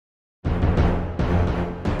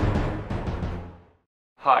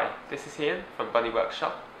Hi, this is Ian from Bunny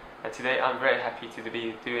Workshop, and today I'm very happy to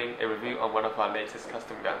be doing a review on one of our latest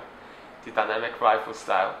custom gun, the dynamic rifle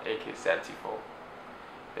style AK74.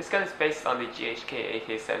 This gun is based on the GHK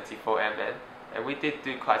AK74M, and we did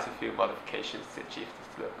do quite a few modifications to achieve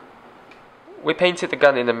this look. We painted the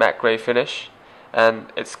gun in a matte grey finish,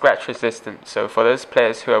 and it's scratch resistant, so for those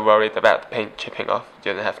players who are worried about the paint chipping off,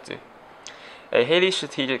 you don't have to. A Haley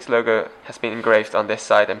Strategics logo has been engraved on this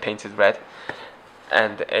side and painted red,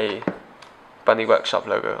 and a Bunny Workshop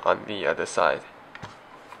logo on the other side.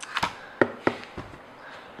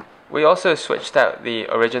 We also switched out the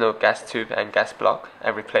original gas tube and gas block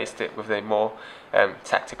and replaced it with a more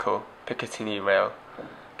tactical Picatinny rail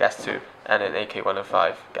gas tube and an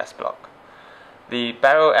AK105 gas block. The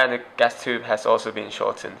barrel and the gas tube has also been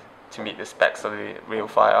shortened to meet the specs of the real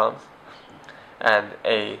firearms, and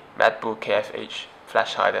a Mad Bull KFH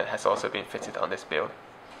flash hider has also been fitted on this build.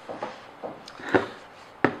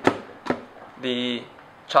 The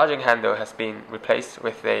charging handle has been replaced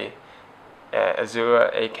with a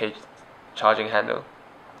Azura AK charging handle,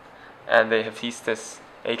 and the Hephaestus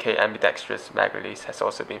AK ambidextrous mag release has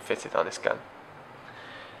also been fitted on this gun.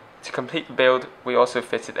 To complete the build, we also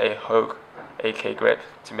fitted a Hogue AK grip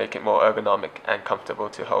to make it more ergonomic and comfortable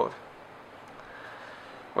to hold.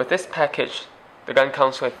 With this package, the gun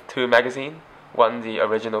comes with two magazines, one the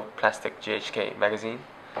original plastic GHK magazine,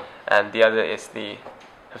 and the other is the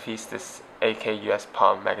Hephaestus AK US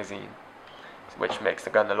Palm magazine, which makes the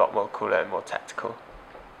gun a lot more cooler and more tactical.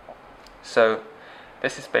 So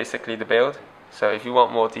this is basically the build. So if you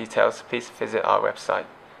want more details, please visit our website.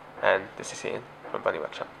 And this is Ian from Bunny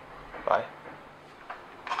Workshop. Bye.